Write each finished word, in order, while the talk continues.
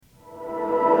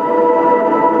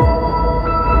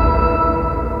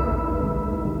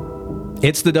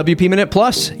It's the WP Minute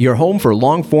Plus, your home for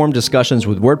long-form discussions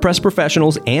with WordPress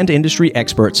professionals and industry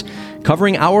experts,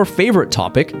 covering our favorite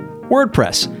topic,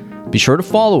 WordPress. Be sure to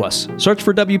follow us. Search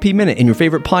for WP Minute in your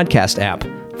favorite podcast app.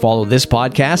 Follow this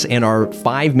podcast and our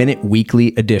 5-minute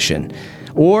weekly edition.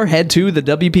 Or head to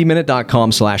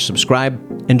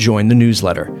thewpminute.com/subscribe and join the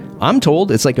newsletter. I'm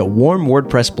told it's like a warm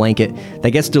WordPress blanket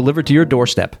that gets delivered to your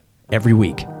doorstep every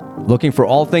week. Looking for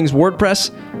all things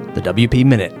WordPress? The WP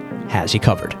Minute has you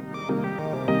covered.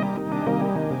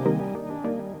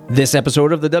 This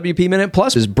episode of the WP Minute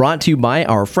Plus is brought to you by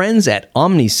our friends at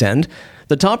OmniSend,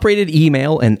 the top-rated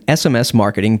email and SMS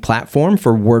marketing platform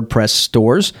for WordPress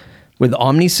stores. With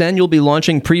OmniSend, you'll be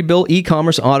launching pre-built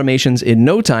e-commerce automations in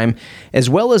no time, as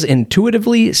well as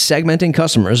intuitively segmenting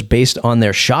customers based on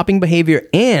their shopping behavior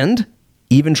and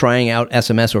even trying out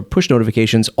SMS or push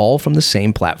notifications all from the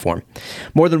same platform.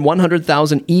 More than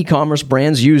 100,000 e-commerce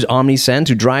brands use OmniSend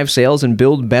to drive sales and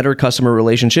build better customer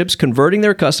relationships, converting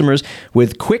their customers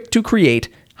with quick-to-create,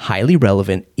 highly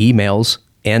relevant emails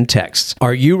and texts.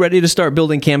 Are you ready to start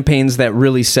building campaigns that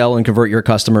really sell and convert your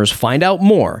customers? Find out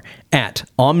more at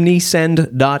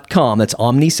omnisend.com. That's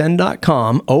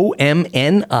omnisend.com,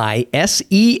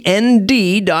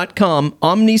 OMNISEND.com,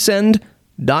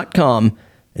 omnisend.com.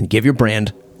 And give your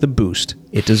brand the boost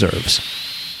it deserves.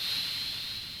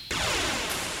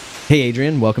 Hey,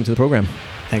 Adrian, welcome to the program.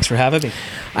 Thanks for having me.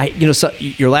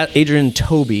 Adrian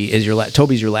Toby is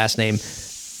Toby's your last name.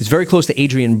 It's very close to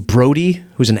Adrian Brody,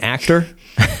 who's an actor,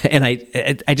 and I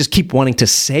just keep wanting to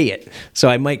say it, so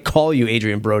I might call you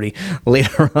Adrian Brody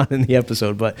later on in the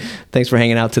episode. But thanks for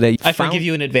hanging out today. I forgive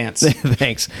you in advance.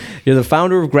 Thanks. You're the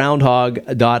founder of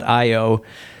Groundhog.io.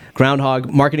 Groundhog,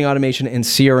 marketing automation and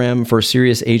CRM for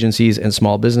serious agencies and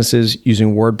small businesses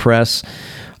using WordPress. I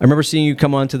remember seeing you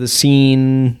come onto the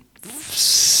scene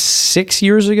 6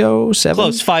 years ago, 7?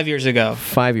 Close, 5 years ago.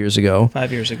 5 years ago.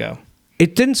 5 years ago.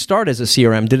 It didn't start as a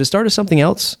CRM. Did it start as something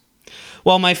else?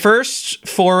 Well, my first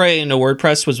foray into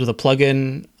WordPress was with a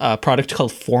plugin product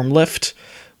called FormLift,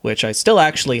 which I still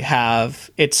actually have.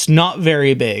 It's not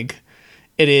very big.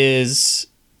 It is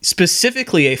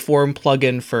specifically a form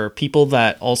plugin for people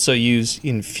that also use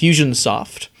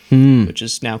Infusionsoft, which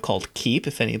is now called Keep,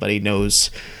 if anybody knows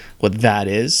what that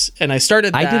is. And I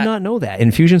started that. I did not know that.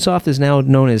 Infusionsoft is now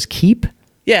known as Keep?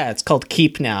 Yeah, it's called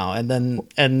Keep now. And then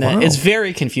Wow. It's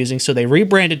very confusing. So they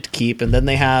rebranded to Keep, and then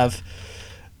they have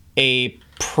a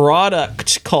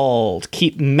product called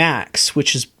Keep Max,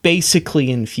 which is basically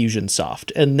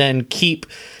Infusionsoft. And then Keep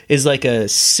is like a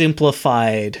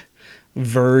simplified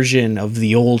version of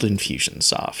the old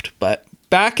Infusionsoft. But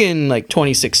back in like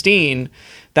 2016,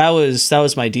 that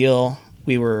was my deal.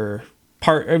 We were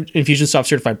Infusionsoft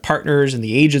certified partners in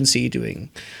the agency doing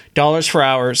dollars for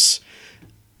hours,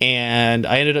 and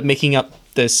I ended up making up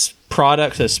this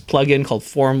plugin called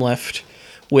FormLift,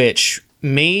 which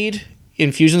made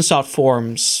Infusionsoft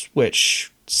forms,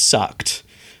 which sucked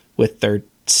with their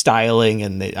styling,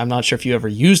 and I'm not sure if you ever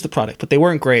used the product, but they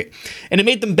weren't great. And it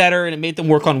made them better, and it made them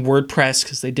work on WordPress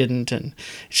because they didn't, and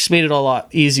it just made it a lot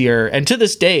easier. And to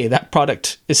this day, that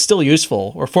product is still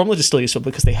useful, or FormLift is still useful,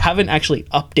 because they haven't actually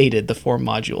updated the form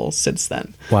module since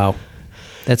then. Wow.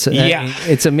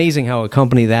 It's amazing how a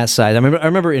company that size. I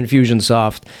remember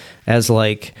Infusionsoft as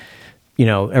like,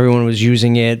 everyone was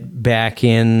using it back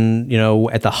in,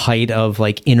 at the height of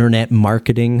like internet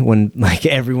marketing, when like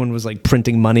everyone was like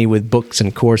printing money with books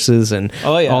and courses and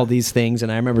all these things.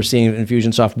 And I remember seeing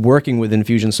Infusionsoft, working with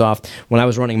Infusionsoft when I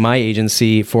was running my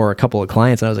agency for a couple of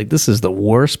clients. And I was like, this is the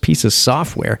worst piece of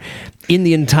software in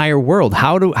the entire world.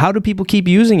 How do people keep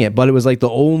using it? But it was like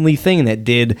the only thing that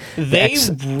did They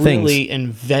really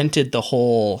invented the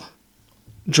whole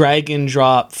drag and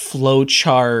drop flow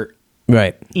chart,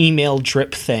 right, email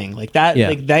drip thing like that. Yeah.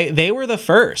 Like they were the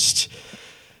first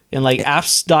in like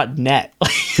apps.net.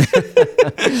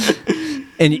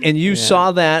 and you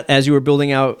saw that as you were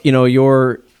building out,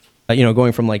 your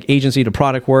going from like agency to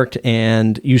product work,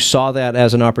 and you saw that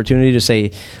as an opportunity to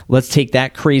say, let's take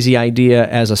that crazy idea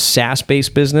as a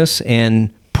SaaS-based business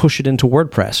and push it into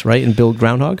WordPress, right, and build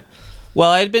Groundhog?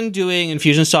 Well, I'd been doing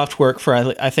Infusionsoft work for,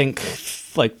 I think,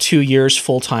 like 2 years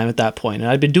full-time at that point,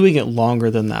 and I'd been doing it longer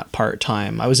than that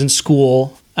part-time. I was in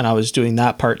school, and I was doing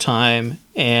that part-time,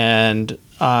 and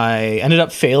I ended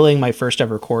up failing my first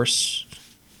ever course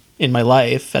in my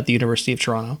life at the University of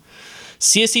Toronto.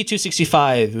 CSE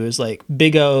 265, it was like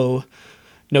big O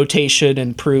notation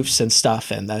and proofs and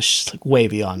stuff, and that's just like way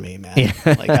beyond me, man. Yeah.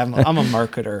 Like I'm a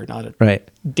marketer, not a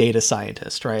data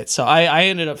scientist, right? So I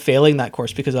ended up failing that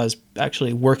course because I was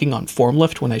actually working on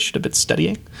FormLift when I should have been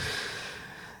studying.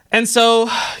 And so,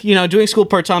 doing school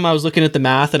part-time, I was looking at the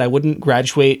math, and I wouldn't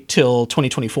graduate till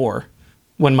 2024.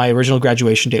 when my original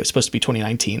graduation date was supposed to be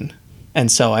 2019.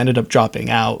 And so I ended up dropping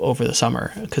out over the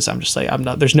summer because I'm just like,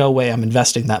 there's no way I'm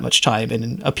investing that much time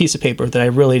in a piece of paper that I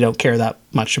really don't care that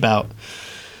much about.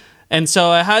 And so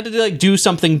I had to like do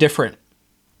something different.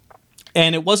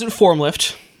 And it wasn't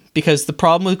FormLift, because the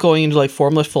problem with going into like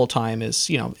FormLift full time is,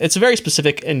 it's a very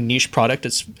specific and niche product.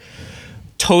 It's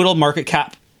total market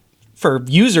cap for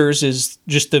users is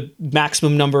just the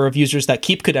maximum number of users that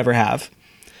Keep could ever have,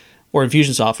 or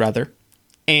Infusionsoft rather.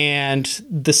 And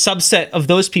the subset of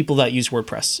those people that use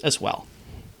WordPress as well.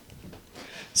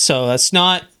 So that's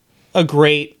not a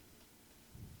great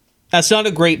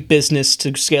business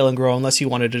to scale and grow unless you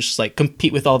wanted to just like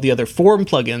compete with all the other form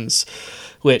plugins,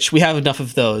 which we have enough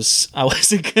of those. I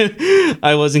wasn't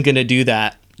gonna do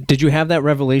that. Did you have that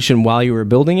revelation while you were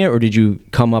building it, or did you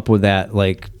come up with that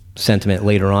like sentiment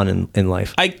later on in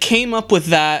life? I came up with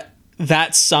that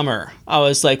summer. I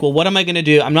was like, well, what am I going to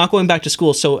do? I'm not going back to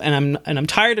school. So, and I'm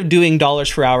tired of doing dollars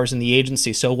for hours in the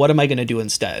agency. So what am I going to do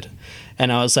instead?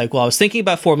 And I was like, well, I was thinking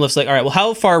about FormLifts, like, all right, well,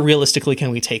 how far realistically can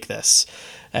we take this?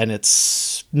 And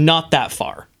it's not that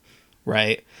far,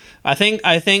 right? I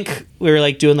think we were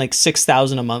like doing like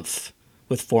 6,000 a month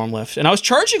with FormLift, and I was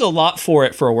charging a lot for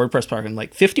it for a WordPress plugin,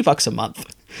 like $50 a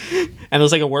month. And it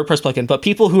was like a WordPress plugin, but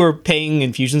people who are paying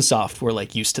Infusionsoft were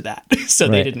like used to that. So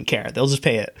They didn't care. They'll just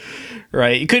pay it.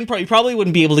 Right. You probably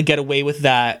wouldn't be able to get away with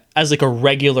that as like a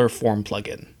regular form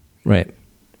plugin. Right.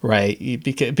 Right.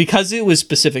 Because it was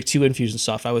specific to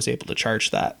Infusionsoft, I was able to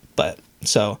charge that. But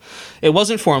so it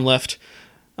wasn't FormLift.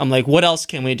 I'm like, what else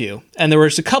can we do? And there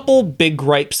was a couple big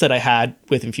gripes that I had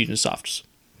with Infusionsoft.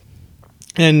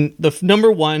 And the number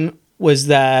one was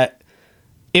that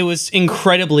it was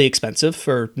incredibly expensive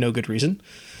for no good reason.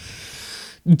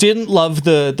 Didn't love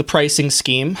the pricing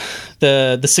scheme,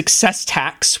 the success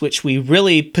tax, which we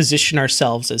really position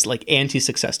ourselves as like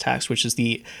anti-success tax, which is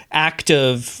the act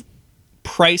of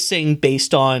pricing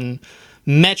based on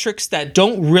metrics that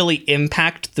don't really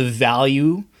impact the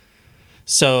value.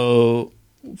 So,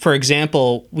 for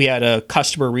example, we had a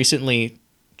customer recently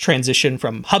transition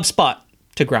from Hubspot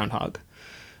to Groundhog,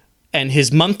 and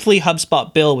his monthly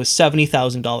HubSpot bill was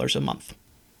 $70,000 a month.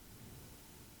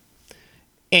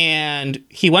 And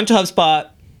he went to HubSpot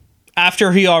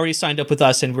after he already signed up with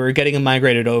us and we were getting him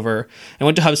migrated over, and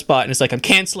went to HubSpot and it's like, I'm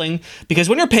canceling, because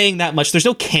when you're paying that much, there's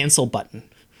no cancel button.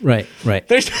 Right.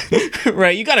 There's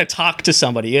right. You got to talk to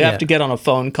somebody. You have to get on a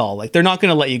phone call. Like, they're not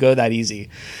going to let you go that easy.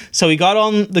 So he got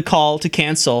on the call to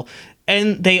cancel,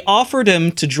 and they offered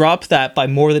him to drop that by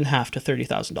more than half to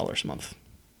 $30,000 a month,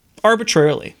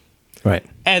 arbitrarily. Right.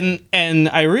 And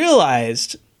I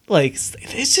realized, like,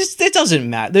 it doesn't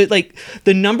matter. Like,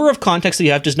 the number of contacts that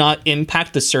you have does not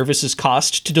impact the service's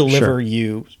cost to deliver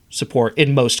you support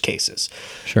in most cases.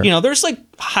 Sure. There's like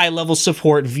high level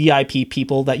support VIP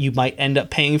people that you might end up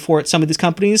paying for at some of these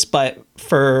companies, but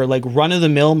for like run of the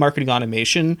mill marketing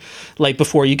automation, like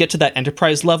before you get to that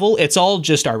enterprise level, it's all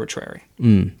just arbitrary.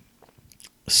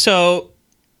 So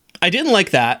I didn't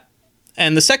like that.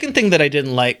 And the second thing that I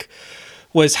didn't like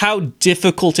was how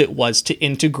difficult it was to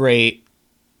integrate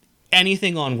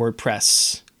anything on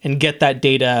WordPress and get that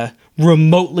data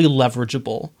remotely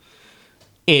leverageable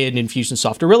in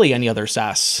Infusionsoft or really any other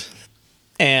SaaS.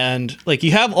 And like,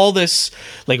 you have all this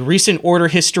like recent order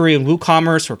history in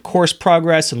WooCommerce or course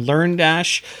progress and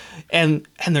LearnDash, and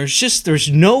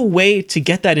there's no way to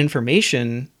get that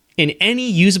information in any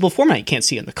usable format. You can't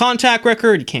see it in the contact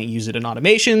record. You can't use it in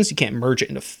automations. You can't merge it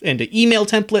into email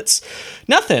templates.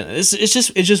 Nothing.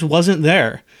 It just wasn't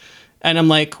there. And I'm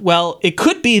like, well, it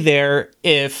could be there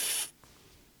if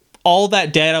all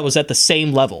that data was at the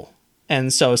same level.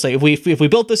 And so it's like, if we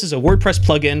built this as a WordPress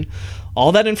plugin,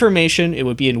 all that information, it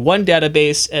would be in one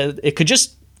database, and it could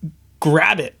just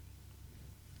grab it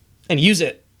and use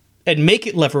it and make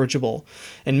it leverageable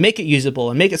and make it usable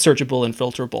and make it searchable and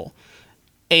filterable.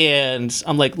 And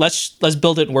I'm like, let's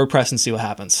build it in WordPress and see what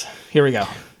happens. Here we go.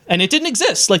 And it didn't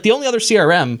exist. Like, the only other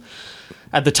CRM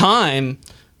at the time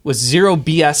was Zero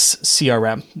BS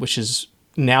CRM, which is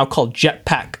now called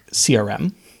Jetpack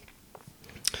CRM.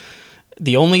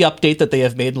 The only update that they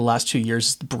have made in the last 2 years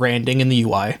is the branding and the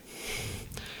UI.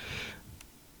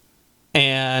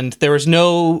 And there was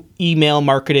no email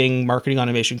marketing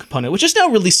automation component, which is now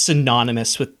really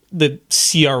synonymous with the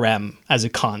CRM as a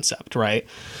concept, right?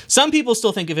 Some people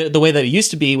still think of it the way that it used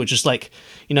to be, which is like,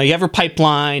 you have your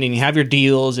pipeline and you have your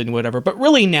deals and whatever, but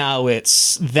really now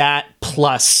it's that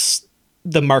plus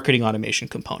the marketing automation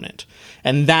component.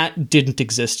 And that didn't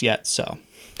exist yet, so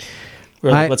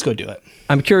let's go do it.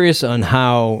 I'm curious on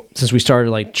how, since we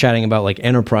started like chatting about like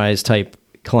enterprise type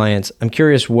clients, I'm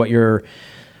curious what your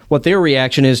what their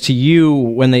reaction is to you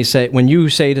when you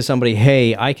say to somebody,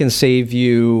 hey, I can save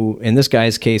you, in this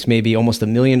guy's case, maybe almost $1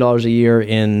 million a year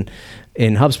in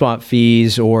HubSpot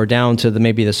fees, or down to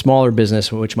maybe the smaller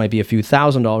business, which might be a few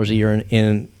 $1,000s a year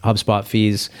in HubSpot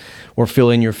fees, or fill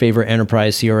in your favorite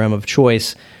enterprise CRM of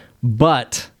choice.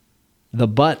 But the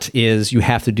but is you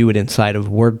have to do it inside of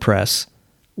WordPress.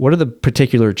 What are the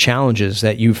particular challenges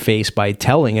that you face by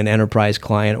telling an enterprise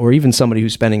client, or even somebody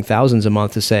who's spending thousands a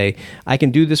month, to say, I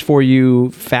can do this for you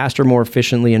faster, more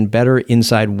efficiently, and better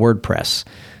inside WordPress?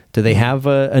 Do they have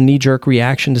a knee-jerk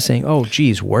reaction to saying, oh,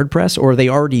 geez, WordPress? Or are they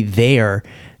already there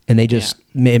and they just,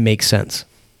 it makes sense?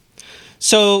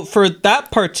 So for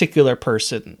that particular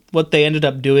person, what they ended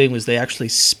up doing was they actually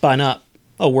spun up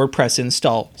a WordPress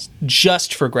install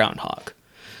just for Groundhog,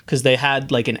 because they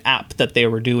had like an app that they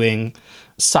were doing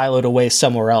siloed away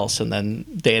somewhere else, and then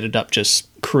they ended up just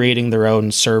creating their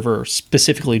own server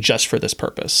specifically just for this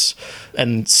purpose,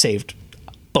 and saved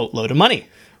a boatload of money,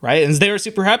 right? And they were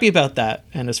super happy about that,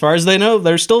 and as far as they know,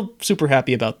 they're still super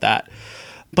happy about that.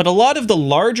 But a lot of the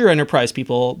larger enterprise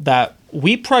people that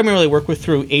we primarily work with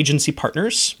through agency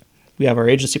partners, we have our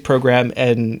agency program,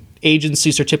 and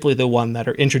agencies are typically the one that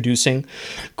are introducing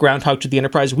Groundhog to the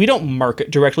enterprise. We don't market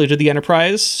directly to the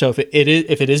enterprise. So if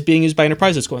it is being used by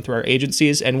enterprise, it's going through our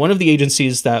agencies. And one of the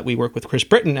agencies that we work with, Chris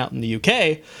Britton out in the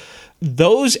UK,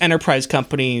 those enterprise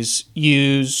companies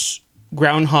use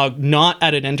Groundhog not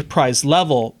at an enterprise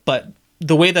level, but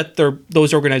the way that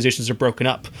those organizations are broken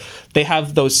up. They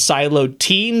have those siloed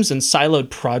teams and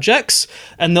siloed projects,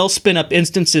 and they'll spin up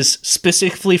instances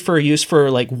specifically for use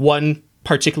for like one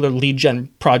particular lead gen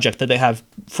project that they have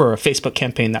for a Facebook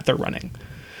campaign that they're running,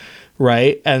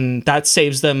 right? And that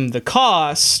saves them the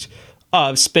cost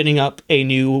of spinning up a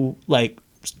new like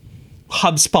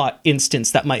HubSpot instance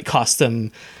that might cost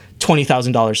them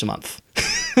 $20,000 a month.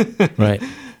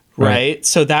 Right.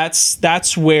 So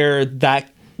that's where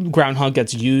that Groundhog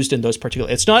gets used in those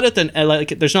particular. It's not at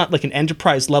the there's not like an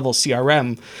enterprise level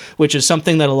CRM, which is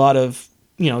something that a lot of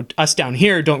us down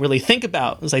here don't really think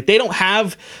about. It's like they don't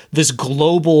have this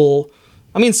global.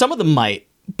 I mean, some of them might,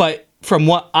 but from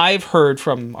what I've heard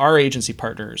from our agency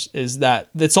partners is that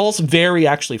it's all very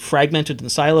actually fragmented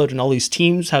and siloed, and all these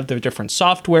teams have their different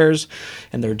softwares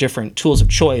and their different tools of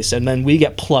choice, and then we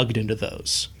get plugged into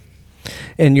those.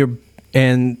 And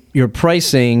your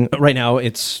pricing right now,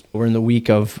 we're in the week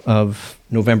of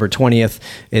November 20th.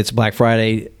 It's Black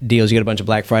Friday deals. You get a bunch of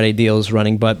Black Friday deals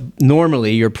running, but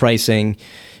normally your pricing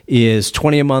is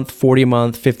 $20 a month, $40 a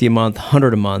month, $50 a month,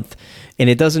 $100 a month. And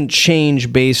it doesn't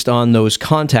change based on those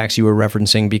contacts you were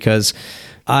referencing, because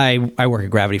I work at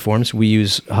Gravity Forms. We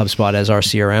use HubSpot as our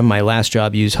CRM. My last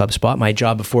job used HubSpot. My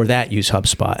job before that used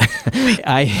HubSpot.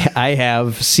 I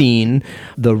have seen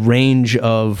the range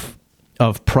of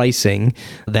pricing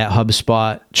that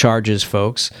HubSpot charges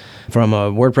folks, from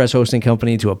a WordPress hosting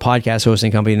company to a podcast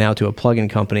hosting company, now to a plugin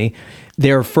company.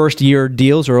 Their first year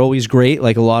deals are always great,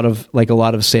 like a lot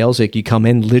of sales. Like you come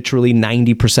in literally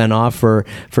 90% off for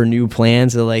new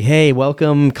plans. They're like, hey,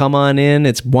 welcome, come on in.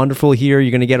 It's wonderful here.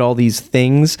 You're going to get all these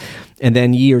things. And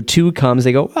then year two comes,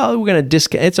 they go, well, we're going to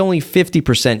discount. It's only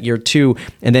 50% year two.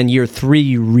 And then year three,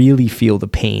 you really feel the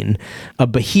pain. A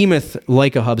behemoth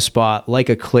like a HubSpot, like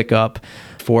a ClickUp,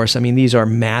 Force. I mean, these are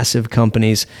massive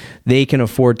companies. They can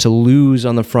afford to lose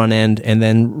on the front end and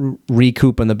then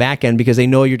recoup on the back end, because they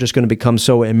know you're just going to become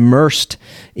so immersed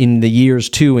in the years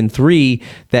 2 and 3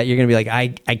 that you're going to be like,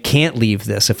 I can't leave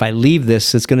this. If I leave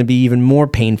this, it's going to be even more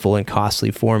painful and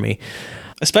costly for me.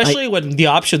 Especially when the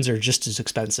options are just as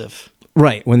expensive.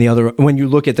 Right. When you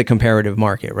look at the comparative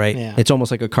market, right? Yeah. It's almost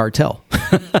like a cartel.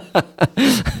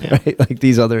 Right? Like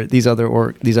these other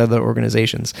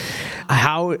organizations.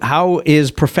 How is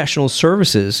professional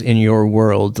services in your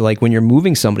world? Like when you're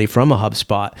moving somebody from a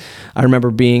HubSpot, I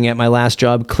remember being at my last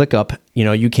job, ClickUp.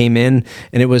 You came in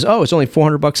and it was, it's only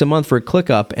 $400 a month for a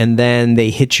ClickUp, and then they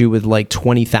hit you with like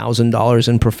 $20,000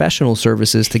 in professional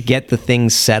services to get the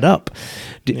things set up.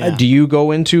 Do you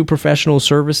go into professional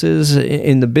services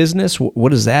in the business? What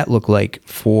does that look like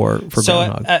for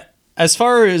Groundhog? As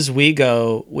far as we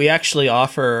go, we actually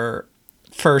offer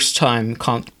first-time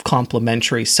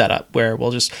complimentary setup, where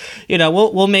we'll just,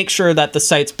 we'll make sure that the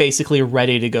site's basically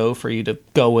ready to go for you to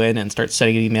go in and start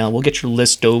sending an email. We'll get your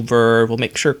list over. We'll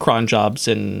make sure cron jobs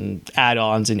and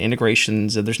add-ons and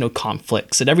integrations, and there's no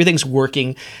conflicts, and everything's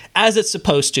working as it's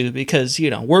supposed to, because,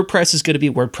 WordPress is going to be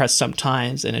WordPress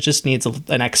sometimes, and it just needs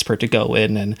an expert to go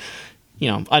in and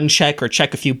uncheck or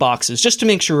check a few boxes just to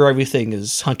make sure everything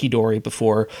is hunky-dory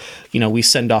before, we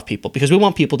send off people, because we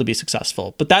want people to be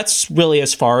successful. But that's really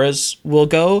as far as we'll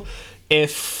go.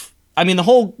 The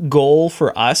whole goal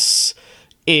for us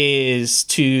is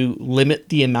to limit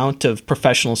the amount of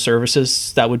professional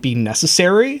services that would be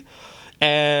necessary.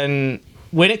 And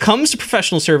when it comes to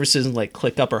professional services like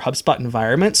ClickUp or HubSpot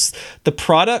environments, the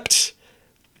product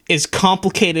is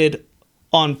complicated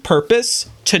on purpose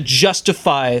to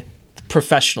justify the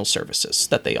professional services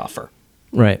that they offer.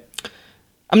 Right.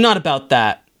 I'm not about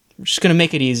that. We're just going to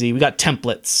make it easy. We got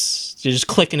templates. You just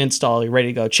click and install. You're ready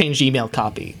to go. Change email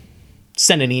copy.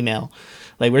 Send an email.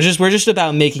 Like we're just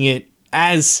about making it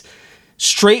as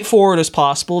straightforward as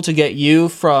possible to get you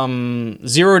from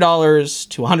 $0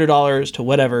 to $100 to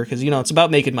whatever, because it's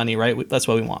about making money, right? That's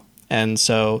what we want. And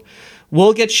so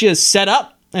we'll get you set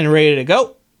up and ready to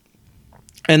go.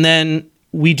 And then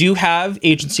we do have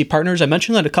agency partners. I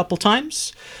mentioned that a couple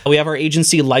times. We have our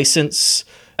agency license,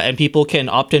 and people can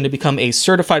opt in to become a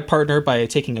certified partner by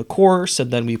taking a course, and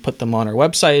then we put them on our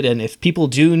website. And if people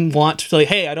do want to say,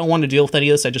 hey, I don't want to deal with any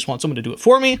of this, I just want someone to do it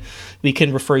for me, we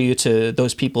can refer you to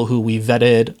those people who we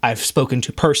vetted, I've spoken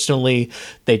to personally,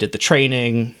 they did the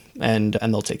training, and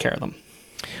they'll take care of them.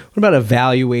 What about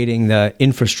evaluating the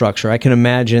infrastructure? I can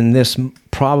imagine this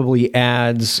probably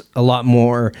adds a lot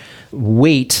more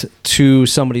weight to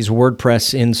somebody's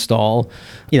WordPress install.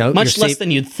 Much less than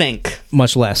you'd think.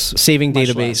 Much less. Saving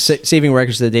database, saving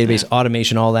records to the database,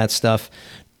 automation, all that stuff.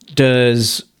 Do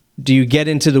you get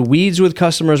into the weeds with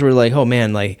customers where like, oh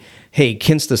man, like, hey,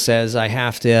 Kinsta says I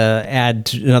have to add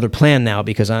another plan now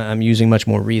because I'm using much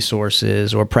more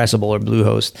resources, or Pressable or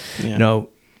Bluehost. Yeah.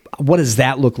 What does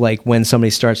that look like when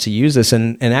somebody starts to use this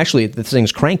and actually the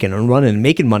thing's cranking and running and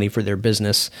making money for their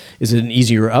business? Is it an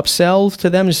easier upsell to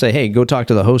them to say, hey, go talk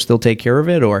to the host, they'll take care of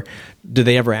it? Or do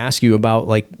they ever ask you about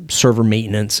like server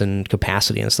maintenance and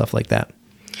capacity and stuff like that?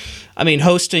 I mean,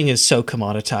 hosting is so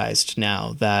commoditized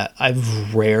now that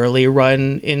I've rarely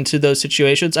run into those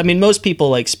situations. I mean, most people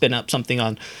like spin up something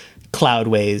on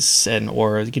Cloudways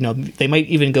or they might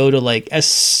even go to like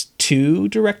S2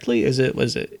 directly. Was it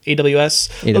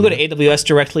AWS? They'll go to AWS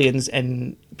directly,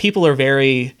 and people are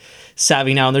very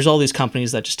savvy now, and there's all these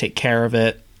companies that just take care of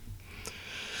it.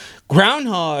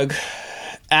 Groundhog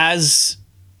as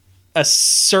a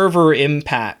server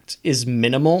impact is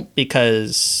minimal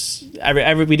because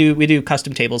we do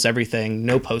custom tables, everything,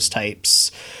 no post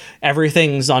types,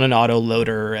 everything's on an auto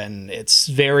loader, and it's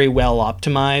very well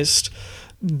optimized.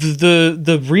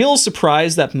 The real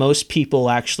surprise that most people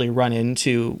actually run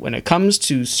into when it comes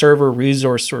to server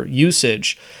resource or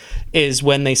usage is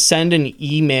when they send an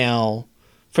email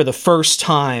for the first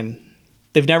time.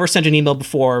 They've never sent an email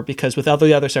before because with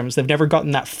the other servers, they've never gotten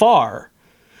that far,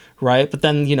 right? But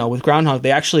then, with Groundhog,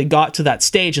 they actually got to that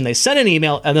stage and they sent an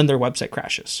email and then their website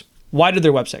crashes. Why did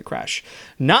their website crash?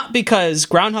 Not because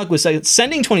Groundhog was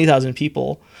sending 20,000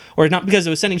 people, or not because it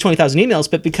was sending 20,000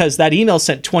 emails, but because that email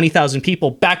sent 20,000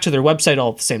 people back to their website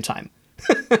all at the same time.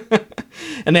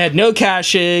 And they had no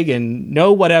caching and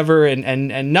no whatever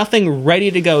and nothing ready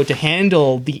to go to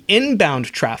handle the inbound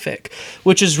traffic,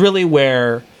 which is really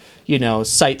where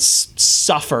sites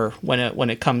suffer when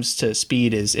it comes to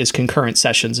speed is concurrent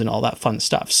sessions and all that fun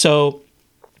stuff. So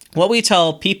what we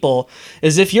tell people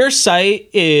is if your site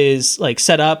is like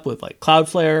set up with like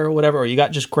Cloudflare or whatever, or you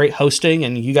got just great hosting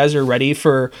and you guys are ready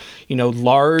for,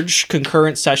 large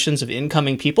concurrent sessions of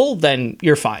incoming people, then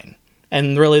you're fine.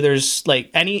 And really there's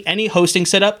like any hosting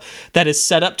setup that is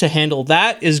set up to handle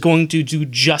that is going to do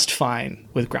just fine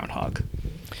with Groundhog.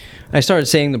 I started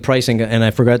saying the pricing, and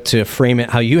I forgot to frame it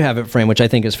how you have it framed, which I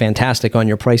think is fantastic on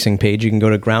your pricing page. You can go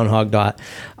to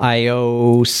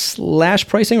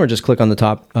groundhog.io/pricing, or just click on the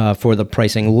top for the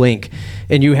pricing link.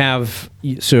 And you have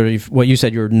sort of what you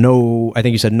said, I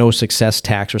think you said no success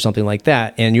tax or something like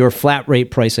that. And your flat rate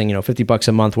pricing, $50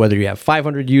 a month, whether you have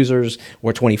 500 users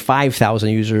or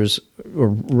 25,000 users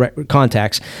or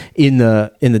contacts in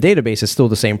the database, is still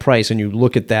the same price. And you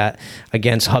look at that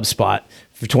against HubSpot.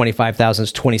 For 25,000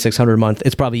 is 2,600 a month.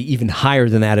 It's probably even higher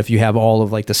than that if you have all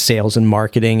of like the sales and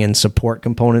marketing and support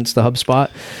components to HubSpot.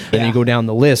 Then you go down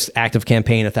the list: Active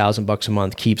Campaign $1,000 a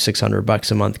month, Keep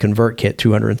 $600 a month, ConvertKit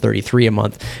 $233 a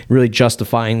month. Really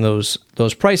justifying those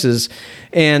prices.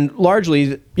 And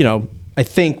largely, I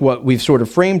think what we've sort of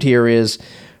framed here is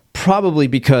probably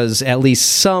because at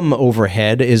least some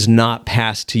overhead is not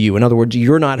passed to you. In other words,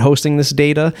 you're not hosting this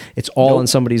data. It's all on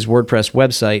somebody's WordPress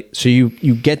website. So you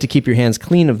get to keep your hands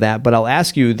clean of that. But I'll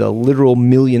ask you the literal $1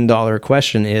 million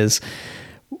question is,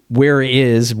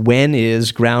 when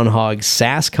is Groundhog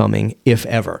SaaS coming, if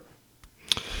ever?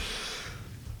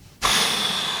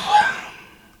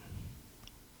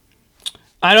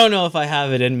 I don't know if I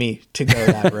have it in me to go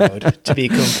that road, to be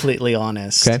completely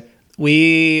honest. Okay.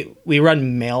 We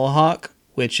run Mailhawk,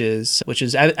 which is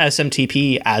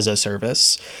SMTP as a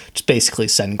service. It's basically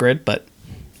SendGrid, but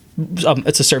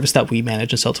It's a service that we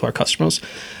manage and sell to our customers.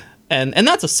 And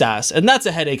that's a SaaS, and that's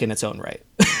a headache in its own right.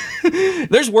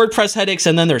 There's WordPress headaches,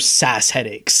 and then there's SaaS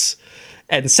headaches.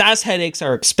 And SaaS headaches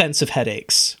are expensive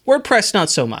headaches. WordPress, not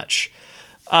so much.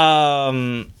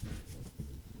 The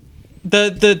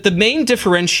main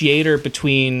differentiator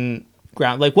between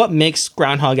what makes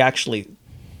Groundhog actually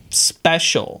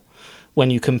special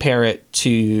when you compare it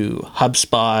to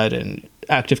HubSpot and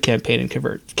ActiveCampaign and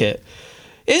ConvertKit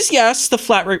is, yes, the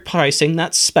flat rate pricing.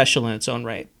 That's special in its own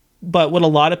right. But what a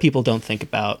lot of people don't think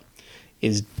about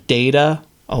is data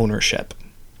ownership,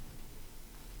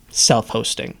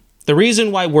 self-hosting. The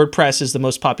reason why WordPress is the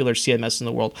most popular CMS in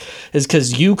the world is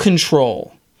because you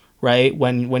control, right?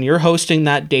 When you're hosting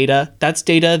that data, that's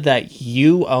data that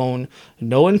you own.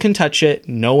 No one can touch it.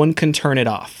 No one can turn it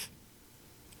off,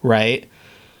 right?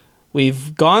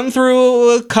 We've gone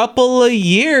through a couple of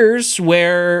years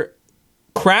where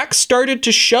cracks started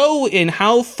to show in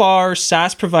how far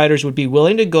SaaS providers would be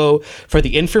willing to go for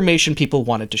the information people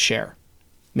wanted to share.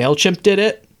 MailChimp did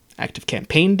it.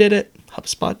 ActiveCampaign did it.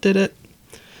 HubSpot did it.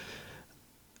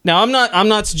 Now, I'm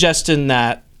not suggesting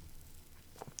that,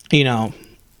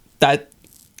 that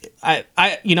I'm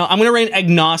going to remain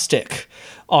agnostic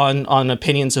on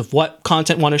opinions of what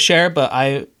content want to share, but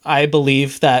I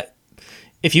believe that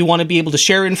if you want to be able to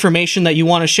share information that you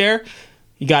want to share,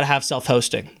 you got to have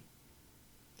self-hosting.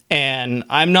 And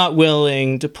I'm not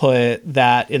willing to put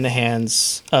that in the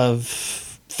hands of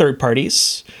third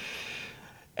parties.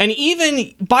 And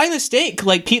even by mistake,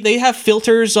 they have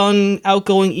filters on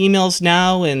outgoing emails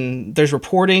now, and there's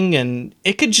reporting, and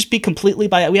it could just be completely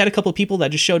we had a couple of people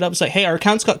that just showed up. It's like, hey, our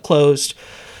accounts got closed.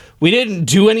 We didn't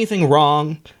do anything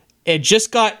wrong. It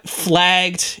just got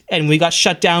flagged, and we got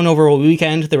shut down over a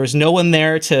weekend. There was no one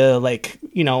there to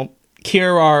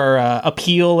hear our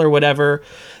appeal or whatever.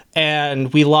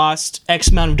 And we lost X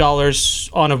amount of dollars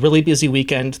on a really busy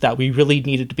weekend that we really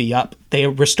needed to be up. They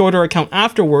restored our account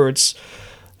afterwards,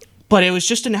 but it was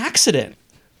just an accident.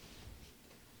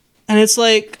 And it's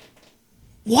like,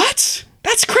 what?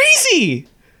 That's crazy.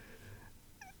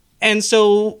 And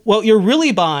so what you're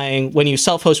really buying when you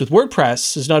self-host with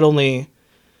WordPress is not only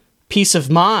peace of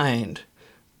mind,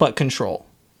 but control.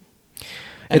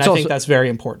 And I think that's very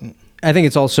important. I think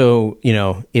it's also,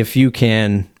 if you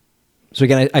can... So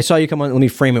again, I saw you come on. Let me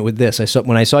frame it with this.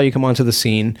 When I saw you come onto the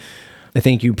scene, I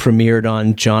think you premiered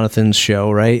on Jonathan's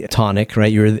show, right? Tonic,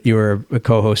 right? You were a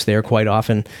co-host there quite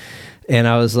often, and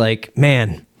I was like,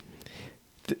 man,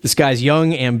 this guy's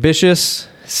young, ambitious.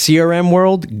 CRM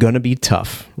world gonna be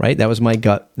tough, right? That was my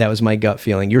gut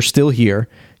feeling. You're still here.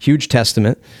 Huge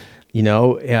testament.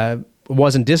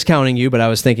 Wasn't discounting you, but I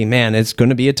was thinking, man, it's going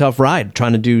to be a tough ride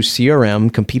trying to do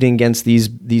CRM, competing against these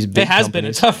big companies. It has been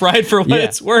a tough ride for what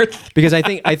it's worth. Because I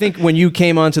think when you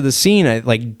came onto the scene,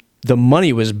 the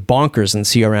money was bonkers in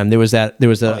CRM. There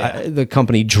was the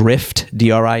company Drift,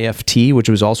 DRIFT, which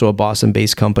was also a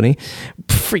Boston-based company,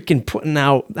 freaking putting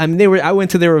out. I mean, I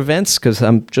went to their events because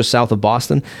I'm just south of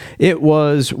Boston. It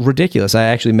was ridiculous. I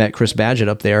actually met Chris Badgett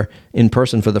up there in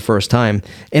person for the first time,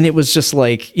 and it was just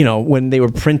like, when they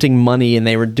were printing money and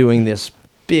they were doing this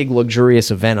big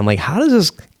luxurious event. I'm like, how do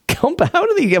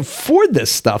they afford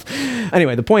this stuff?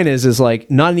 Anyway, the point is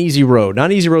not an easy road. Not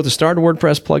an easy road to start a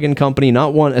WordPress plugin company.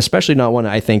 Especially not one,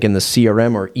 I think, in the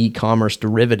CRM or e-commerce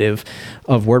derivative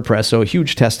of WordPress. So a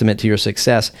huge testament to your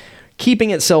success.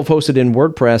 Keeping it self-hosted in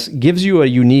WordPress gives you a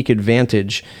unique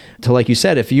advantage to, like you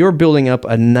said, if you're building up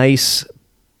a nice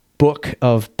book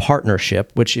of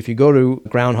partnership, which if you go to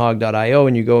groundhog.io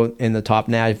and you go in the top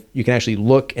nav, you can actually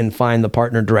look and find the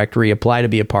partner directory, apply to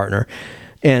be a partner.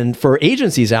 And for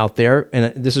agencies out there,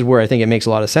 and this is where I think it makes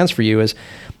a lot of sense for you, is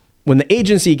when the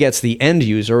agency gets the end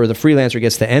user or the freelancer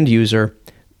gets the end user,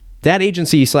 that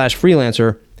agency /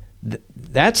 freelancer,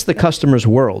 that's the customer's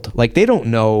world. They don't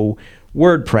know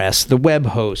WordPress, the web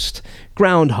host,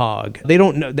 Groundhog. They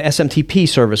don't know the SMTP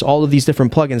service, all of these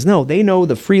different plugins. No, they know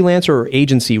the freelancer or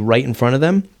agency right in front of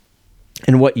them.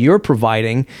 And what you're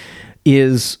providing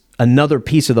is another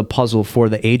piece of the puzzle for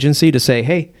the agency to say,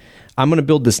 hey, I'm going to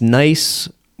build this nice,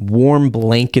 warm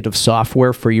blanket of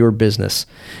software for your business.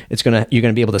 You're going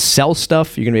to be able to sell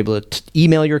stuff. You're going to be able to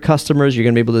email your customers. You're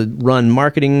going to be able to run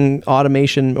marketing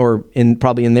automation, or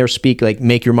probably in their speak,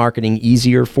 make your marketing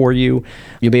easier for you.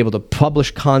 You'll be able to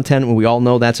publish content. We all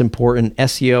know that's important.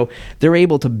 SEO. They're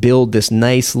able to build this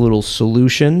nice little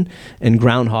solution, and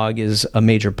Groundhog is a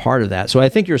major part of that. So I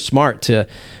think you're smart to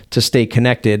stay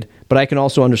connected. But I can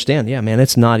also understand, yeah, man,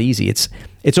 it's not easy.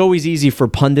 It's always easy for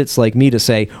pundits like me to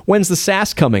say, when's the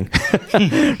SaaS coming?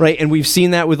 Right? And we've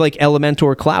seen that with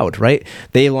Elementor Cloud, right?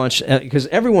 They launched, because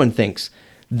everyone thinks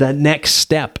the next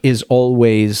step is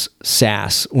always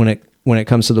SaaS when it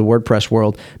comes to the WordPress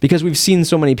world, because we've seen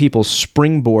so many people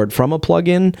springboard from a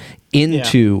plugin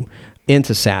into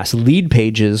SaaS. Lead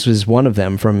Pages is one of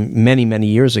them from many, many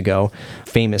years ago.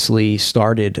 Famously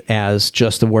started as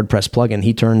just a WordPress plugin.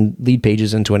 He turned Lead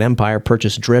Pages into an empire,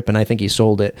 purchased Drip, and I think he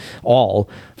sold it all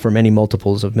for many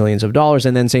multiples of millions of dollars.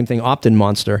 And then same thing, Opt-in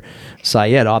Monster.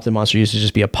 Syed, Opt-in Monster used to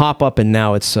just be a pop-up, and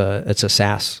now it's a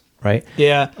SaaS, right?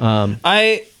 Yeah.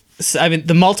 I mean,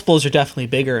 the multiples are definitely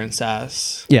bigger in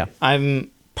SaaS. Yeah.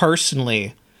 I'm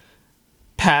personally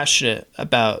passionate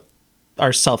about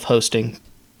our self-hosting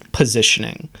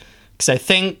positioning, because I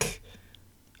think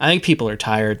people are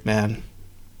tired, man.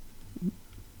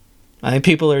 I think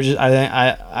people are just all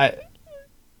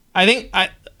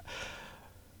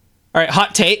right,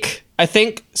 hot take. I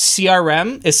think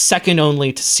CRM is second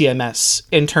only to CMS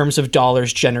in terms of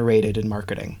dollars generated in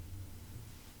marketing.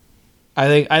 I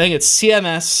think it's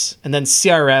CMS and then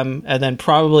CRM and then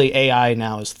probably AI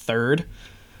now is third.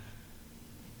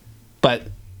 But,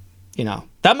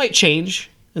 that might change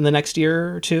in the next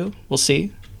year or two. We'll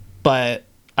see. But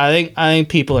I think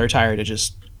people are tired of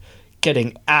just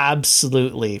getting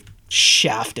absolutely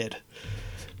shafted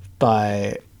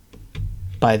by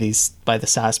the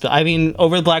SaaS. But I mean,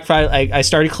 over the Black Friday, I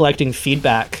started collecting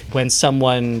feedback when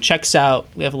someone checks out.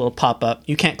 We have a little pop-up.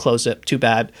 You can't close it. Too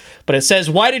bad. But it says,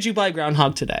 "Why did you buy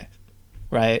Groundhog today?"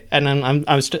 Right? And I'm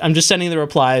just sending the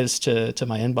replies to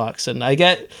my inbox, and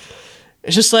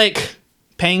it's just like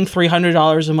paying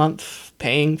 $300 a month,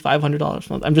 paying $500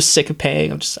 a month. I'm just sick of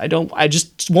paying. I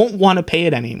just won't want to pay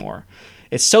it anymore.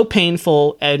 It's so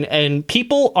painful, and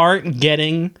people aren't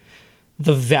getting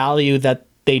the value that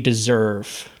they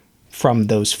deserve from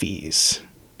those fees,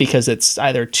 because it's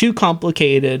either too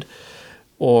complicated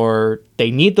or they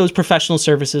need those professional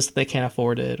services that they can't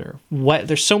afford it, or what.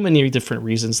 There's so many different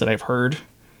reasons that I've heard.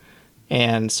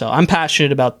 And so I'm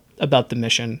passionate about the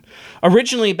mission.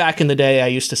 Originally, back in the day, I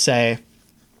used to say,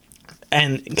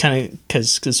 and kind of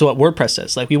because what WordPress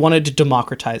says, like, we wanted to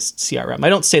democratize CRM. I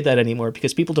don't say that anymore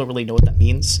because people don't really know what that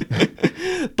means.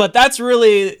 But that's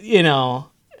really,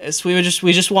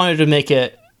 we just wanted to make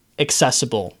it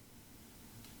accessible.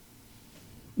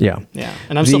 Yeah.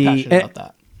 And I'm still passionate about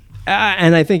that.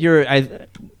 And I think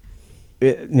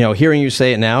hearing you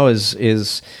say it now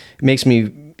is makes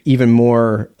me even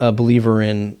more a believer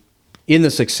in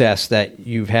the success that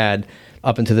you've had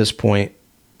up until this point.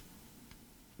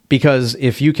 Because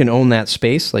if you can own that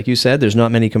space, like you said, there's not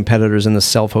many competitors in the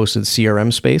self-hosted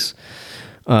CRM space.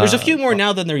 There's a few more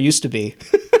now than there used to be.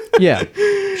 Yeah,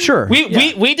 sure. We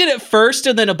did it first,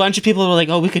 and then a bunch of people were like,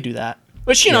 "Oh, we could do that."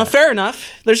 Which, fair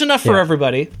enough. There's enough for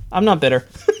everybody. I'm not bitter.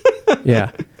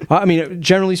 Yeah. I mean,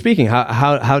 generally speaking,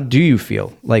 how do you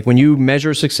feel? Like, when you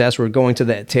measure success, we're going to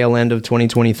the tail end of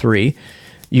 2023.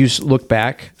 You look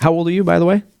back. How old are you, by the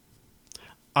way?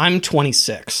 I'm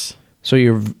 26. So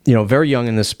you're very young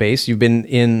in this space. You've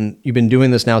been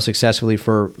doing this now successfully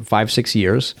for 5-6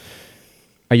 years.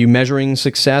 Are you measuring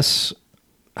success?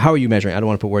 How are you measuring? I don't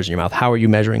want to put words in your mouth. How are you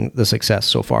measuring the success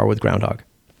so far with Groundhog,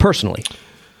 personally?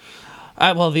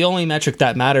 Well, the only metric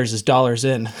that matters is dollars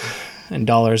in and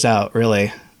dollars out,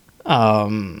 really.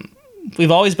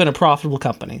 We've always been a profitable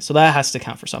company, so that has to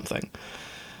count for something.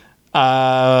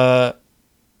 We're a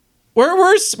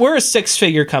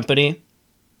 6-figure company.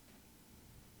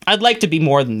 I'd like to be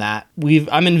more than that.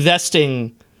 I'm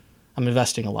investing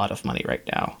a lot of money right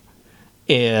now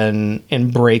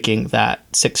in breaking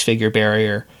that 6-figure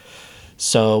barrier.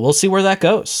 So we'll see where that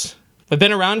goes. I've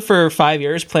been around for 5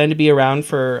 years, plan to be around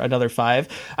for another 5.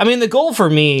 I mean, the goal for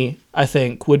me, I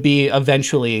think, would be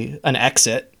eventually an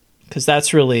exit, because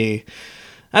that's really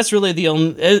the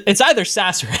only. It's either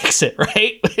SaaS or exit,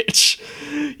 right? Which,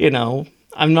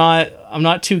 I'm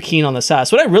not too keen on the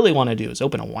SaaS. What I really want to do is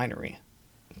open a winery,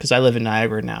 because I live in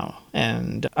Niagara now,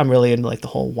 and I'm really into like the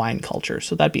whole wine culture.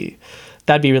 So that'd be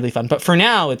really fun. But for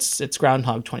now, it's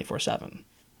Groundhog 24/7.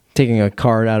 Taking a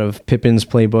card out of Pippin's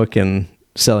playbook and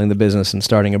selling the business and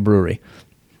starting a brewery.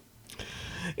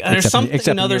 There's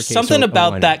something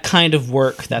about that kind of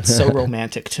work that's so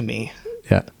romantic to me.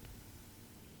 Yeah.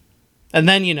 And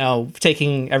then,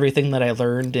 taking everything that I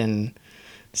learned in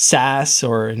SaaS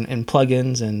or in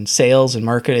plugins and sales and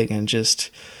marketing, and just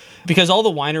because all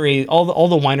the winery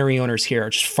owners here are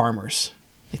just farmers.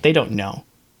 Like, they don't know.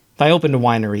 If I opened a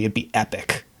winery, it'd be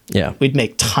epic. Yeah. We'd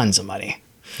make tons of money.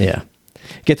 Yeah.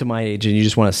 Get to my age and you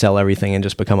just want to sell everything and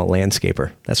just become a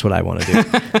landscaper. That's what I want to do.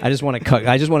 I just want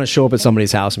to show up at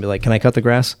somebody's house and be like, "Can I cut the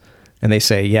grass?" And they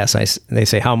say, "Yes." They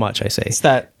say, "How much?" I say, "It's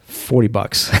that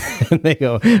 $40." And they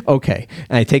go, "Okay."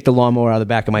 And I take the lawnmower out of the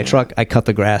back of my truck, I cut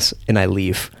the grass, and I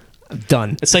leave.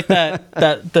 Done. It's like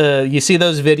that you see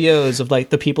those videos of like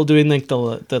the people doing like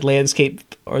the landscape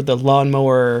or the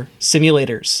lawnmower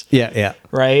simulators. Yeah.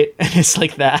 Right? And it's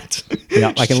like that.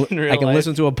 Yeah, I can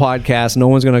listen to a podcast. No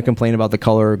one's going to complain about the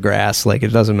color of grass. Like, it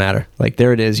doesn't matter. Like,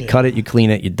 there it is. You cut it, you clean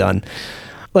it, you're done.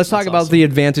 Let's talk about the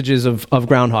advantages of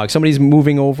groundhog. Somebody's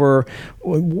moving over.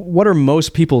 What are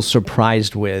most people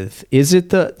surprised with? Is it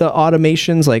the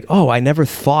automations? Like, oh, I never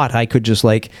thought I could just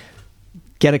like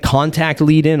get a contact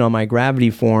lead in on my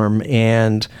Gravity form,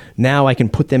 and now I can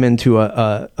put them into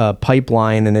a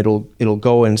pipeline, and it'll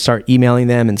go and start emailing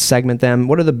them and segment them.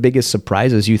 What are the biggest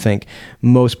surprises you think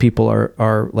most people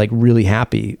are like really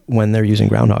happy when they're using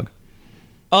groundhog?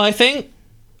 Oh, I think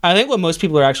what most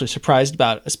people are actually surprised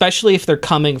about, especially if they're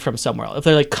coming from somewhere else, if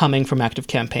they're like coming from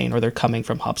ActiveCampaign or they're coming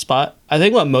from HubSpot, I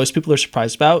think what most people are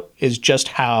surprised about is just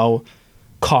how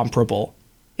comparable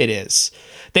it is.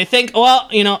 They think, well,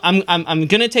 I'm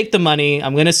going to take the money,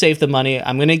 I'm going to save the money,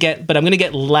 I'm going to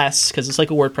get less because it's like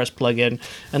a WordPress plugin.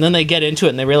 And then they get into it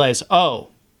and they realize, oh,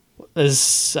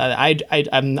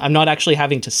 I'm not actually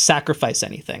having to sacrifice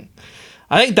anything.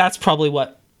 I think that's probably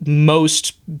what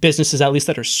most businesses, at least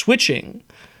that are switching,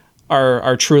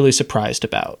 are truly surprised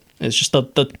about. It's just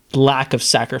the lack of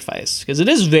sacrifice, because it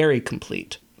is very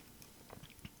complete.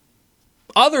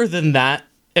 Other than that,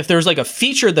 if there's like a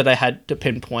feature that I had to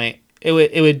pinpoint,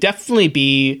 it would definitely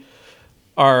be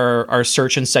our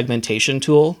search and segmentation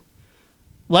tool.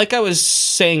 Like I was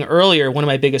saying earlier, one of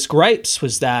my biggest gripes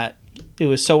was that it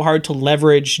was so hard to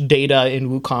leverage data in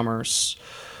WooCommerce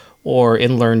or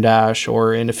in LearnDash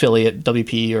or in Affiliate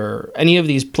WP or any of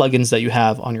these plugins that you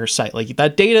have on your site. Like,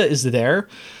 that data is there,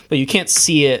 but you can't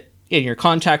see it in your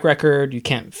contact record. You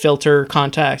can't filter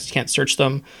contacts. You can't search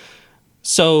them.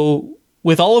 So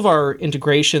with all of our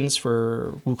integrations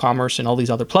for WooCommerce and all these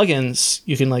other plugins,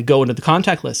 you can like go into the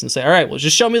contact list and say, all right, well,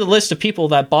 just show me the list of people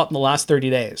that bought in the last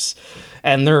 30 days.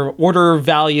 And their order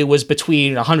value was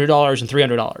between $100 and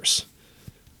 $300.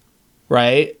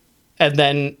 Right? And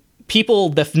then people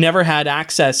that've never had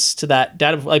access to that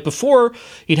data, like before,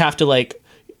 you'd have to like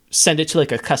send it to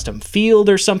like a custom field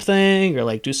or something, or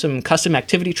like do some custom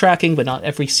activity tracking, but not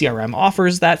every CRM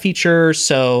offers that feature.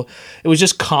 So it was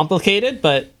just complicated,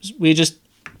 but we just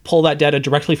pull that data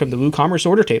directly from the WooCommerce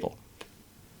order table.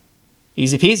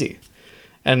 Easy peasy.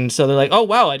 And so they're like, oh,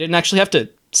 wow, I didn't actually have to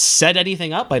set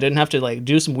anything up. I didn't have to like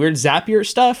do some weird Zapier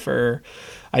stuff, or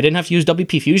I didn't have to use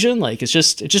WP Fusion. Like, it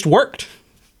just worked.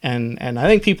 And I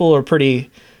think people are pretty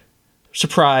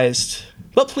surprised,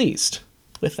 but pleased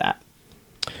with that.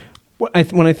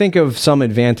 When I think of some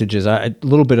advantages, a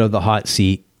little bit of the hot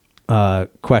seat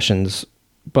questions,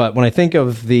 but when I think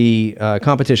of the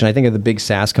competition, I think of the big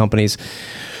SaaS companies.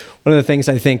 One of the things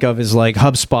I think of is like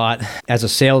HubSpot. As a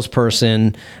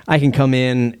salesperson, I can come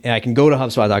in, I can go to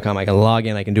HubSpot.com, I can log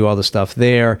in, I can do all the stuff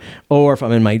there. Or if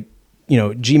I'm in my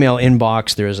Gmail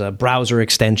inbox, there's a browser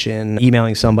extension,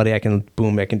 emailing somebody, I can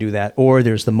do that. Or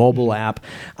there's the mobile app.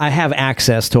 I have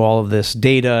access to all of this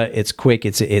data. It's quick.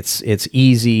 It's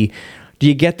easy. Do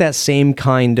you get that same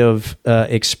kind of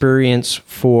experience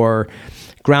for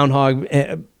Groundhog,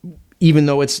 even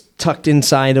though it's tucked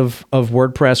inside of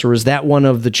WordPress? Or is that one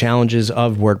of the challenges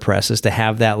of WordPress, is to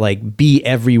have that like be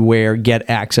everywhere, get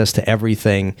access to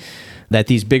everything that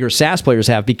these bigger SaaS players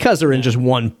have, because they're in just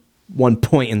one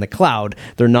point in the cloud.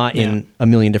 They're not in a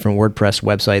million different WordPress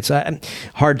websites.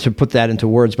 Hard to put that into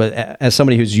words, but as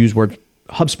somebody who's used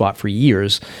HubSpot for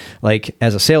years, like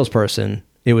as a salesperson,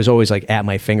 it was always like at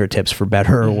my fingertips, for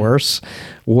better or worse.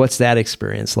 What's that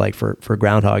experience like for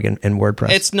Groundhog and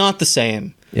WordPress? It's not the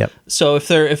same. Yep. So if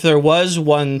there was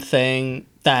one thing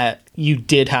that you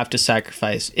did have to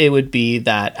sacrifice, it would be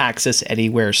that access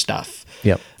anywhere stuff.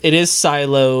 Yep. It is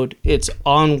siloed, it's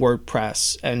on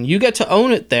WordPress, and you get to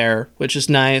own it there, which is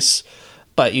nice,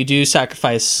 but you do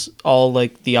sacrifice all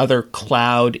like the other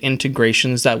cloud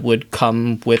integrations that would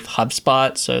come with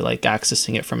HubSpot. So like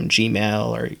accessing it from Gmail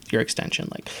or your extension,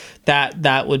 like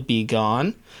that would be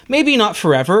gone. Maybe not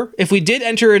forever. If we did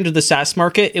enter into the SaaS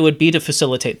market, it would be to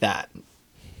facilitate that.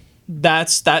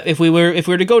 That's that. If we were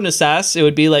to go into SaaS, it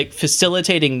would be like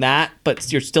facilitating that,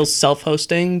 but you're still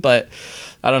self-hosting. But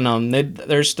I don't know.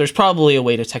 There's probably a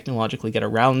way to technologically get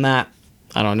around that.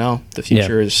 I don't know. The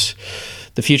future is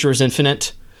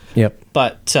infinite. Yep.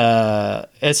 But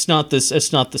it's not this.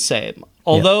 It's not the same.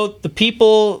 Although the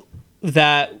people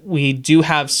that we do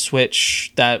have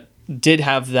switch that did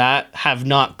have that have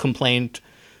not complained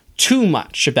too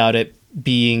much about it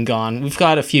being gone. We've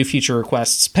got a few feature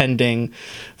requests pending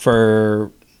for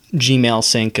Gmail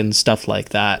sync and stuff like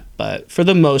that, but for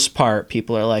the most part,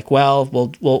 people are like, well,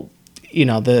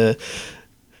 the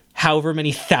however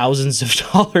many thousands of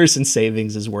dollars in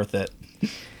savings is worth it.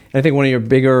 I think one of your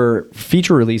bigger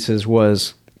feature releases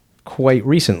was quite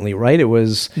recently, right? It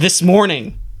was this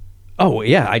morning. Oh,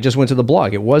 yeah. I just went to the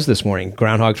blog. It was this morning.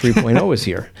 Groundhog 3.0 is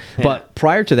here. Yeah. But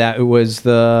prior to that, it was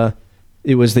the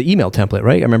email template,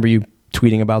 right? I remember you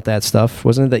tweeting about that stuff.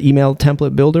 Wasn't it the email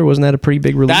template builder? Wasn't that a pretty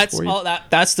big release for you?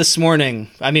 That's this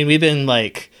morning. I mean, we've been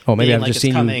like... Oh, maybe I've just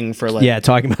seen coming for like... Yeah,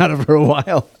 talking about it for a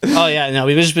while. Oh, yeah. No,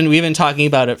 we've been talking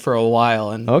about it for a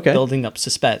while and building up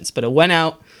suspense. But it went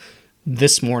out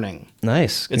this morning.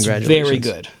 Nice. It's Congratulations. very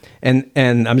good.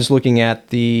 And I'm just looking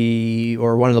at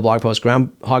one of the blog posts,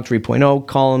 Groundhog 3.0,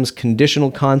 columns,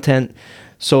 conditional content,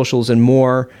 socials, and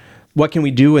more. What can we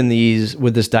do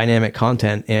with this dynamic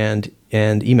content and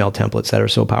email templates that are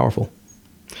so powerful?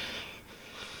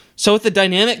 So with the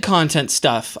dynamic content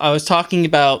stuff, I was talking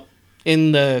about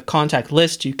in the contact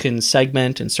list, you can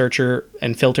segment and search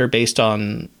and filter based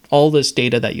on all this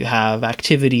data that you have,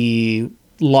 activity,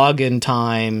 login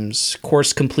times,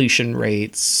 course completion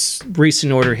rates,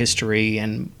 recent order history,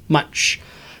 and much,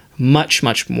 much,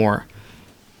 much more.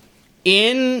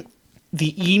 In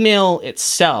the email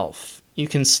itself, you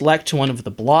can select one of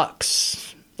the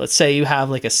blocks. Let's say you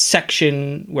have like a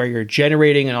section where you're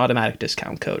generating an automatic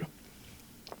discount code,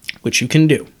 which you can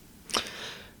do.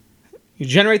 You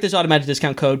generate this automatic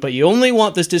discount code, but you only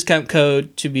want this discount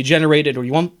code to be generated,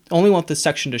 or only want this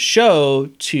section to show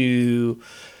to,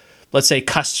 let's say,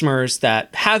 customers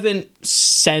that haven't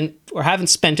sent or haven't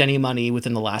spent any money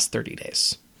within the last 30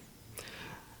 days.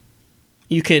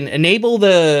 You can enable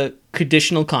the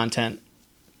conditional content,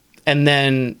 and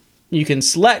then you can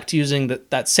select using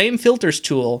that same filters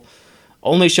tool,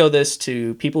 only show this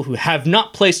to people who have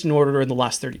not placed an order in the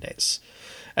last 30 days.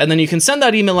 And then you can send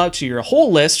that email out to your whole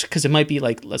list, because it might be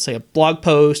like, let's say, a blog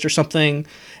post or something,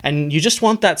 and you just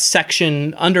want that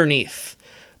section underneath,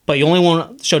 but you only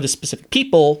want to show to specific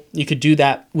people. You could do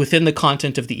that within the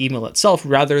content of the email itself,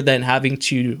 rather than having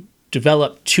to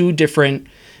develop two different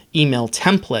email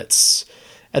templates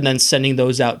and then sending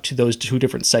those out to those two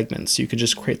different segments. You could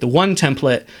just create the one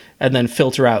template and then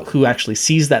filter out who actually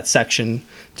sees that section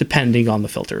depending on the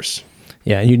filters.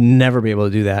 Yeah, and you'd never be able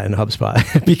to do that in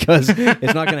HubSpot because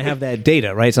it's not going to have that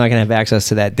data, right? It's not going to have access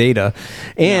to that data.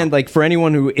 And like for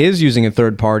anyone who is using a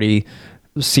third-party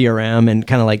CRM and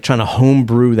kind of like trying to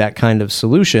homebrew that kind of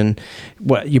solution,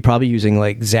 you're probably using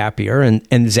like Zapier,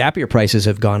 and Zapier prices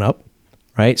have gone up,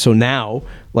 right? So now,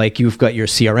 like, you've got your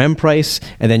CRM price,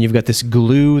 and then you've got this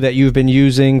glue that you've been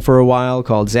using for a while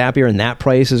called Zapier, and that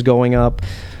price is going up.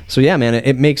 So yeah, man,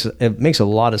 it makes a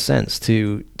lot of sense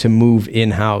to move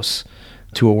in-house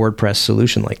to a WordPress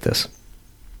solution like this.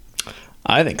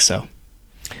 I think so.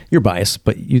 You're biased,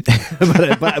 but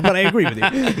I agree with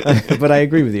you. But I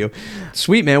agree with you.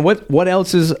 Sweet, man. What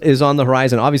else is on the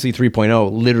horizon? Obviously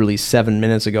 3.0, literally 7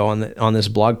 minutes ago on this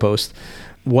blog post.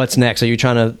 What's next? Are you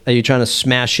trying to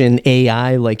smash in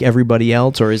AI like everybody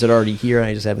else, or is it already here and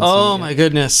I just haven't seen it? Oh my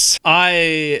goodness.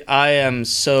 I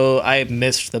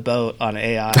missed the boat on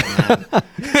AI, man.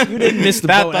 You didn't miss the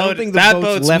boat. I don't think the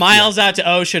boat's miles out to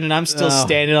ocean, and I'm still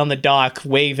standing on the dock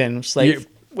waving. It's like,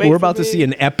 we're about to see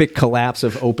an epic collapse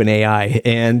of OpenAI,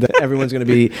 and everyone's going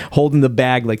to be holding the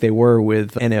bag like they were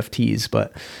with NFTs,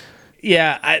 but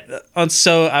yeah, I was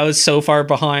so far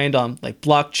behind on like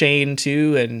blockchain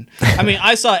too, and I mean,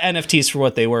 I saw NFTs for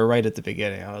what they were right at the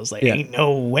beginning. I was like, ain't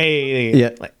no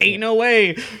way, ain't no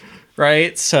way,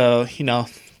 right? So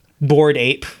Bored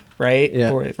Ape, right?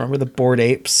 Yeah. Remember the Bored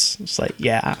Apes? It's like,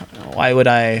 yeah, why would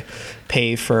I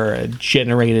pay for a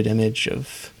generated image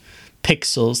of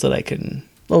pixels that I can?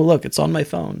 Oh, look, it's on my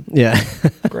phone. Yeah,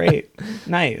 great,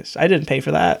 nice. I didn't pay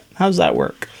for that. How does that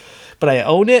work? But I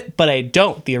own it, but I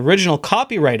don't. The original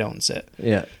copyright owns it.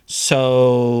 Yeah.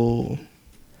 So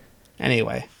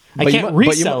anyway, I can't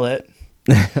resell it.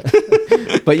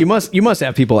 But you must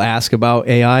have people ask about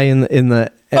AI in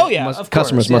the. Oh yeah, of course,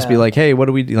 customers must be like, hey, what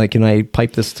do we do? Like, can I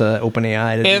pipe this to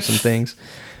OpenAI to do some things?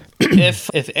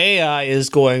 If AI is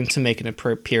going to make an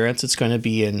appearance, it's going to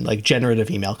be in like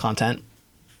generative email content.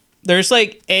 There's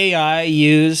like AI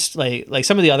used, like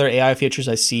some of the other AI features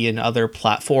I see in other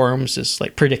platforms is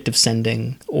like predictive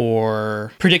sending,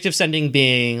 or predictive sending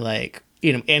being like,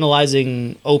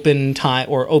 analyzing open time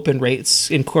or open rates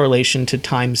in correlation to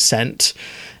time sent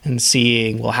and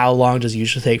seeing, well, how long does it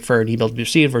usually take for an email to be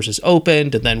received versus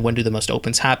opened, and then when do the most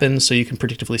opens happen, so you can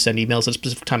predictively send emails at a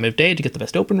specific time of day to get the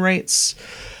best open rates.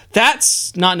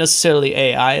 That's not necessarily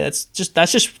AI. That's just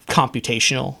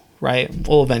computational. Right,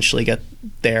 we'll eventually get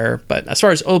there. But as far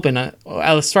as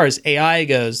AI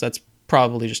goes, that's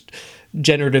probably just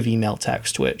generative email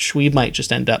text, which we might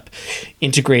just end up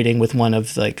integrating with one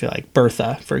of like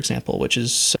Bertha, for example, which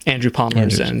is Andrew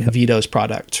Palmer's and Vito's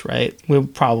product, right? We'll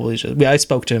probably I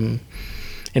spoke to him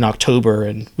in October,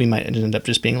 and we might end up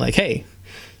just being like, hey,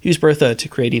 use Bertha to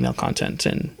create email content,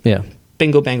 and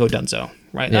bingo, bango, dunzo,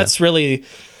 right? That's really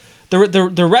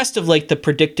the rest of like the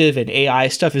predictive and AI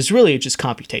stuff is really just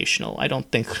computational. I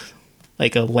don't think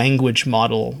like a language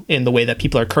model in the way that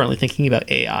people are currently thinking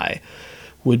about AI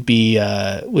would be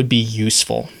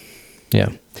useful. Yeah.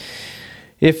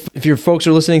 If your folks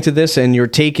are listening to this and you're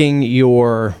taking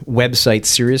your website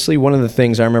seriously, one of the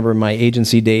things I remember in my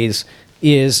agency days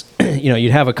is,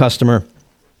 you'd have a customer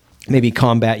maybe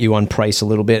combat you on price a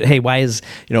little bit. Hey, why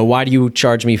do you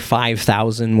charge me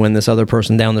 $5,000 when this other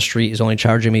person down the street is only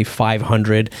charging me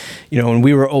 $500? And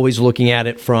we were always looking at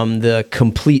it from the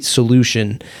complete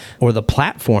solution or the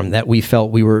platform that we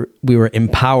felt we were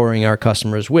empowering our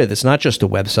customers with. It's not just a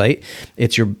website.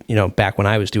 It's your, back when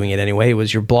I was doing it anyway, it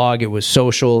was your blog, it was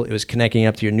social, it was connecting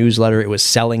up to your newsletter, it was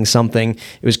selling something.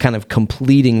 It was kind of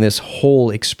completing this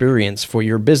whole experience for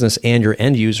your business and your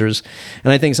end users.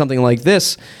 And I think something like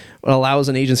this allows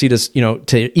an agency to,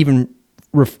 to even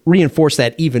reinforce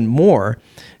that even more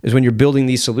is when you're building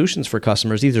these solutions for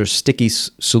customers. These are sticky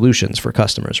solutions for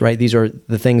customers, right? These are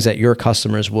the things that your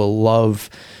customers will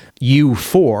love you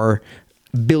for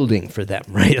building for them,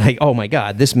 right? Like, oh my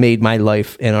God, this made my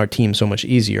life and our team so much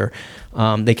easier.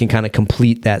 They can kind of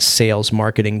complete that sales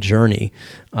marketing journey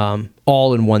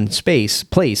all in one place,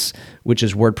 which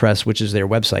is WordPress, which is their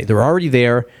website. They're already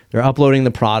there. They're uploading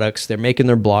the products. They're making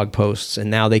their blog posts,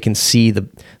 and now they can see the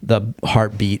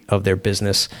heartbeat of their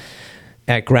business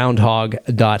at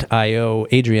groundhog.io.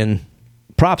 Adrian,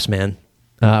 props, man,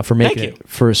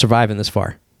 for surviving this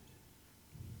far.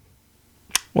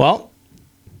 Well,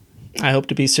 I hope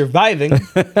to be surviving,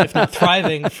 if not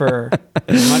thriving, for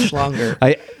much longer.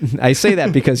 I say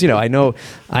that because I know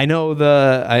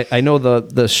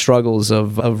the struggles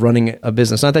of running a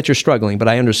business. Not that you're struggling, but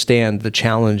I understand the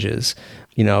challenges.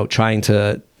 Trying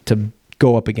to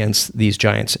go up against these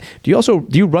giants. Do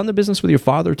you run the business with your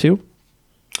father too?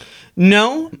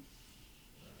 No.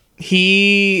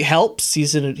 He helps.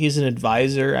 He's an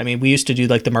advisor. I mean, we used to do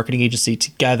like the marketing agency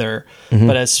together,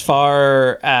 but as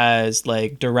far as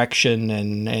like direction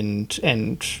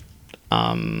and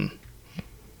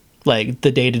like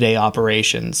the day-to-day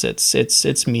operations,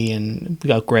 it's me, and we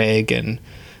got Greg, and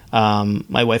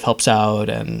my wife helps out,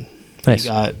 and nice. We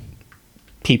got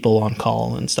people on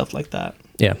call and stuff like that.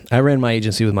 Yeah, I ran my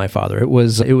agency with my father. It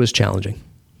was challenging.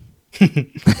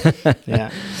 Yeah.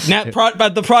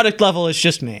 But the product level is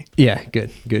just me. Yeah,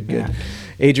 good. Yeah.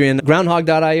 Adrian,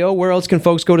 groundhog.io, where else can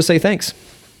folks go to say thanks?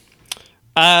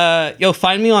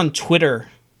 Find me on Twitter.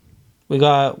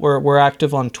 We're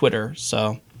active on Twitter,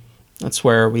 so that's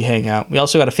where we hang out. We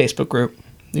also got a Facebook group.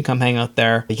 You can come hang out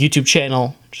there. A YouTube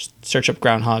channel, just search up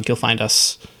Groundhog, you'll find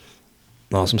us.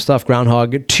 Awesome stuff.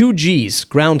 Groundhog, 2 G's,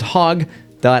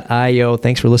 groundhog.io.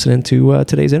 Thanks for listening to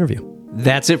today's interview.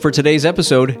 That's it for today's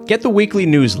episode. Get the weekly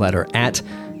newsletter at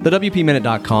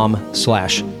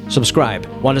thewpminute.com/subscribe.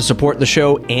 Want to support the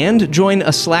show and join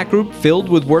a Slack group filled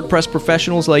with WordPress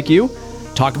professionals like you?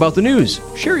 Talk about the news,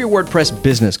 share your WordPress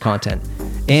business content,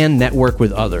 and network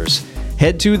with others.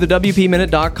 Head to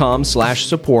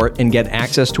thewpminute.com/support and get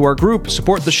access to our group.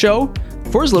 Support the show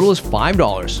for as little as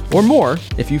 $5 or more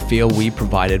if you feel we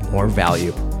provided more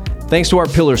value. Thanks to our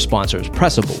pillar sponsors,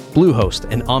 Pressable, Bluehost,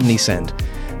 and OmniSend.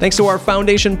 Thanks to our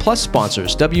Foundation Plus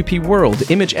sponsors, WP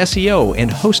World, Image SEO, and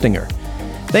Hostinger.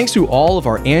 Thanks to all of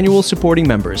our annual supporting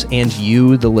members and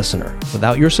you, the listener.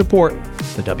 Without your support,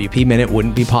 the WP Minute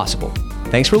wouldn't be possible.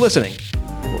 Thanks for listening.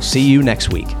 We'll see you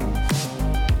next week.